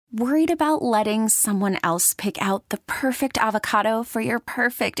Worried about letting someone else pick out the perfect avocado for your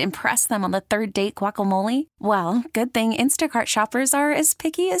perfect impress them on the third date guacamole? Well, good thing Instacart shoppers are as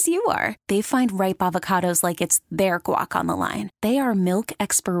picky as you are. They find ripe avocados like it's their guac on the line. They are milk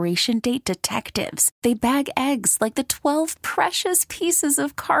expiration date detectives. They bag eggs like the 12 precious pieces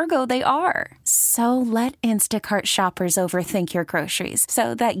of cargo they are. So let Instacart shoppers overthink your groceries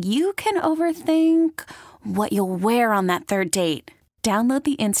so that you can overthink what you'll wear on that third date. Download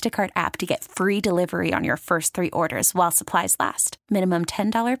the Instacart app to get free delivery on your first 3 orders while supplies last. Minimum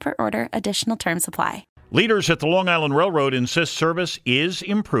 $10 per order. Additional terms apply. Leaders at the Long Island Railroad insist service is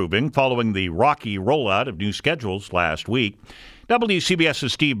improving following the rocky rollout of new schedules last week.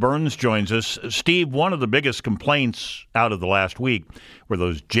 WCBS's Steve Burns joins us. Steve, one of the biggest complaints out of the last week were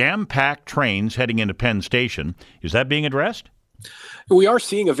those jam-packed trains heading into Penn Station. Is that being addressed? We are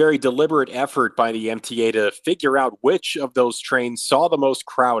seeing a very deliberate effort by the MTA to figure out which of those trains saw the most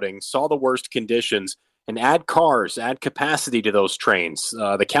crowding, saw the worst conditions, and add cars, add capacity to those trains.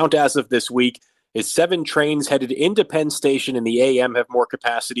 The count as of this week is 7 trains headed into Penn Station in the AM have more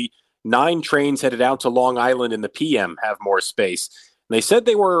capacity. 9 trains headed out to Long Island in the PM have more space. And they said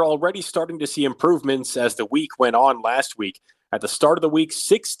they were already starting to see improvements as the week went on last week. At the start of the week,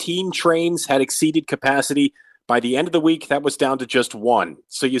 16 trains had exceeded capacity. By the end of the week, that was down to just 1.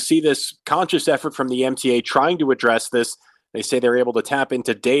 So you see this conscious effort from the MTA trying to address this. They say they're able to tap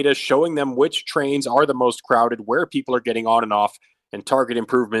into data, showing them which trains are the most crowded, where people are getting on and off, and target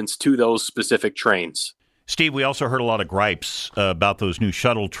improvements to those specific trains. Steve, we also heard a lot of gripes about those new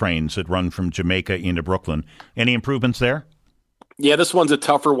shuttle trains that run from Jamaica into Brooklyn. Any improvements there? Yeah, this one's a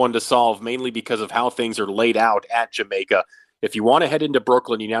tougher one to solve, mainly because of how things are laid out at Jamaica. If you want to head into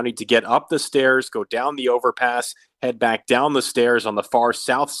Brooklyn, you now need to get up the stairs, go down the overpass, head back down the stairs on the far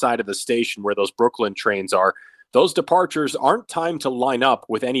south side of the station where those Brooklyn trains are. Those departures aren't timed to line up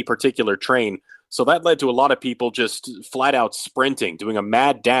with any particular train. So that led to a lot of people just flat out sprinting, doing a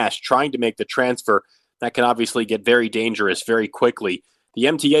mad dash, trying to make the transfer. That can obviously get very dangerous very quickly. The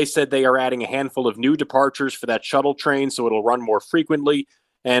MTA said they are adding a handful of new departures for that shuttle train, so it'll run more frequently.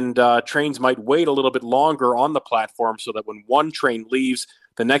 And trains might wait a little bit longer on the platform so that when one train leaves,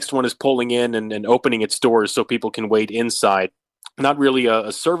 the next one is pulling in and opening its doors so people can wait inside. Not really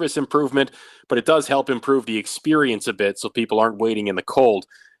a service improvement, but it does help improve the experience a bit so people aren't waiting in the cold.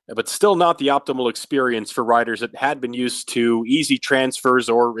 But still not the optimal experience for riders that had been used to easy transfers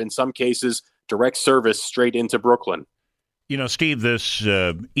or, in some cases, direct service straight into Brooklyn. You know, Steve, this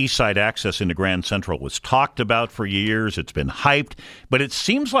East Side access into Grand Central was talked about for years. It's been hyped, but it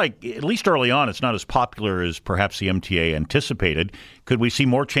seems like, at least early on, it's not as popular as perhaps the MTA anticipated. Could we see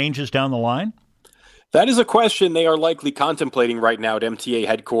more changes down the line? That is a question they are likely contemplating right now at MTA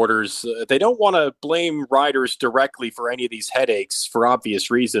headquarters. They don't want to blame riders directly for any of these headaches for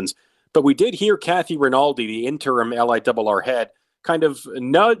obvious reasons, but we did hear Kathy Rinaldi, the interim LIRR head, kind of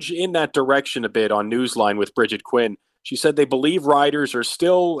nudge in that direction a bit on Newsline with Bridget Quinn. She said they believe riders are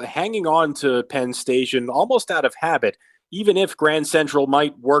still hanging on to Penn Station almost out of habit, even if Grand Central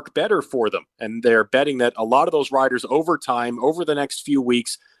might work better for them. And they're betting that a lot of those riders over time, over the next few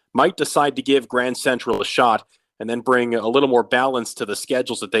weeks, might decide to give Grand Central a shot and then bring a little more balance to the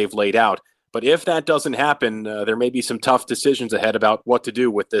schedules that they've laid out. But if that doesn't happen, there may be some tough decisions ahead about what to do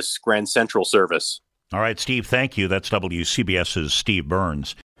with this Grand Central service. All right, Steve, thank you. That's WCBS's Steve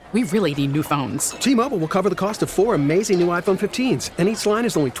Burns. We really need new phones. T-Mobile will cover the cost of 4 amazing new iPhone 15s, and each line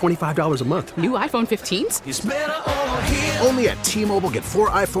is only $25 a month. New iPhone 15s? It's better over here. Only at T-Mobile, get 4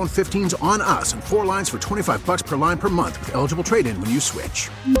 iPhone 15s on us and 4 lines for $25 per line per month with eligible trade-in when you switch.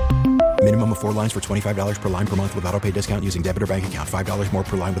 Minimum of 4 lines for $25 per line per month with autopay discount using debit or bank account. $5 more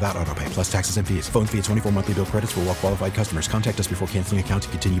per line without autopay, plus taxes and fees. Phone fee at 24 monthly bill credits for well-qualified customers. Contact us before canceling account to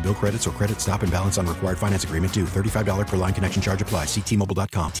continue bill credits or credit stop and balance on required finance agreement due. $35 per line connection charge applies. See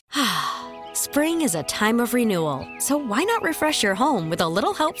T-Mobile.com. Spring is a time of renewal, so why not refresh your home with a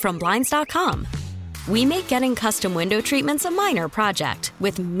little help from Blinds.com? We make getting custom window treatments a minor project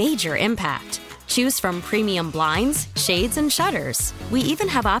with major impact. Choose from premium blinds, shades, and shutters. We even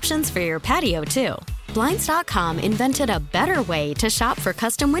have options for your patio, too. Blinds.com invented a better way to shop for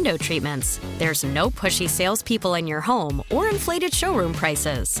custom window treatments. There's no pushy salespeople in your home or inflated showroom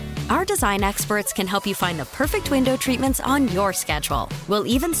prices. Our design experts can help you find the perfect window treatments on your schedule. We'll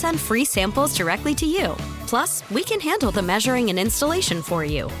even send free samples directly to you. Plus, we can handle the measuring and installation for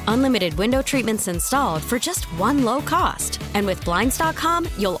you. Unlimited window treatments installed for just one low cost. And with Blinds.com,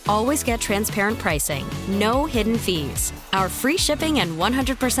 you'll always get transparent pricing. No hidden fees. Our free shipping and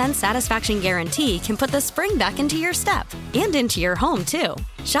 100% satisfaction guarantee can put the spring back into your step and into your home, too.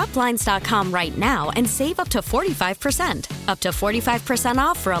 Shop Blinds.com right now and save up to 45%. Up to 45%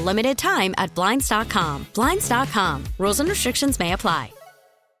 off for a limited time at Blinds.com. Blinds.com. Rules and restrictions may apply.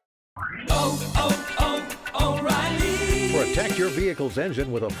 O'Reilly. Protect your vehicle's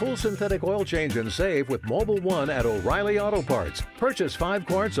engine with a full synthetic oil change and save with Mobil 1 at O'Reilly Auto Parts. Purchase 5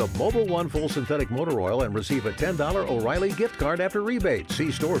 quarts of Mobil 1 full synthetic motor oil and receive a $10 O'Reilly gift card after rebate.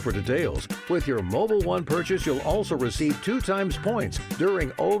 See store for details. With your Mobil 1 purchase, you'll also receive 2 times points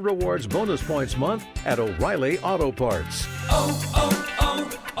during O Rewards Bonus Points Month at O'Reilly Auto Parts.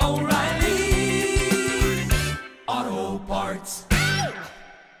 O'Reilly Auto Parts.